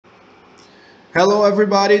Hello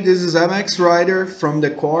everybody, this is MX Rider from the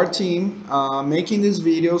core team making this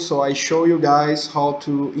video so I show you guys how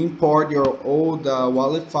to import your old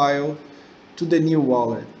wallet file to the new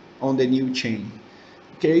wallet on the new chain.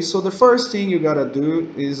 Okay, so the first thing you gotta do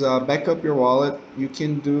is back up your wallet. You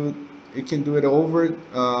can do it over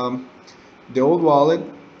the old wallet,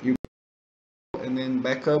 you and then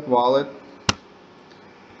backup wallet,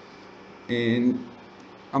 and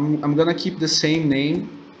I'm gonna keep the same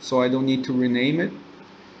name so I don't need to rename it.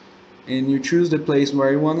 And you choose the place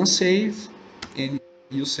where you want to save and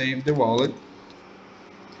you save the wallet.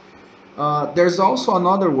 There's also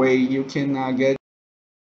another way you can get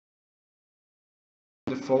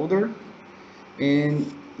the folder,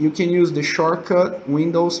 and you can use the shortcut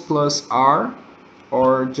Windows plus R,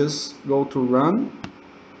 or just go to run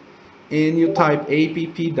and you type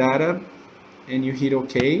app data and you hit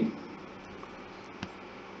OK,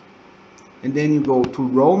 and then you go to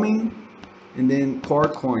roaming and then core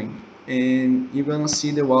coin, and you're gonna see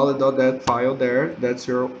the wallet.dat file there. That's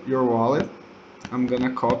your wallet. I'm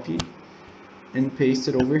gonna copy and paste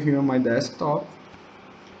it over here on my desktop.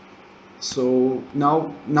 So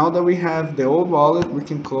now that we have the old wallet, we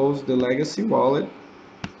can close the legacy wallet.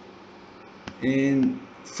 And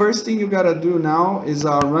first thing you gotta do now is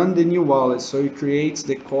run the new wallet. So it creates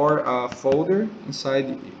the core folder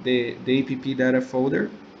inside the app data folder.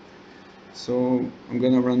 So I'm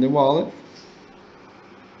gonna run the wallet.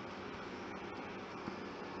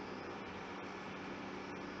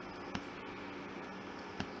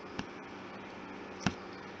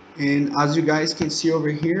 And as you guys can see over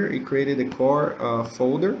here, it created a core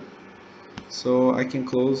folder. So I can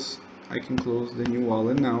close the new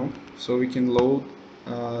wallet now. So we can load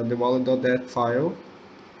the wallet.dat file.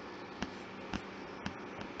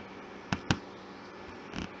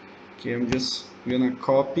 Okay, I'm just gonna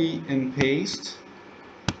copy and paste.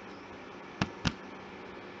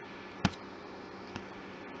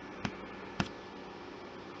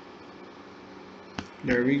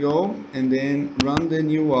 There we go. And then run the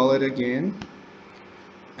new wallet again.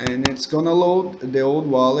 And it's gonna load the old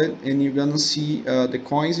wallet, and you're gonna see the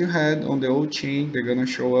coins you had on the old chain. They're gonna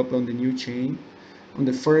show up on the new chain on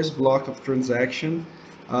the first block of transaction.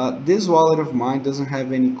 This wallet of mine doesn't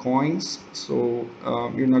have any coins, so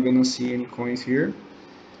you're not gonna see any coins here.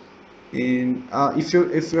 And if you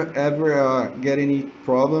ever get any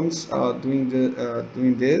problems doing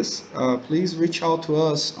this, please reach out to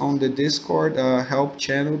us on the Discord help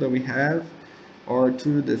channel that we have, or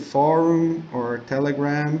through the forum or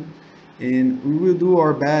Telegram, and we will do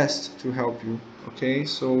our best to help you. Okay,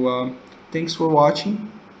 so thanks for watching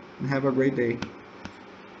and have a great day.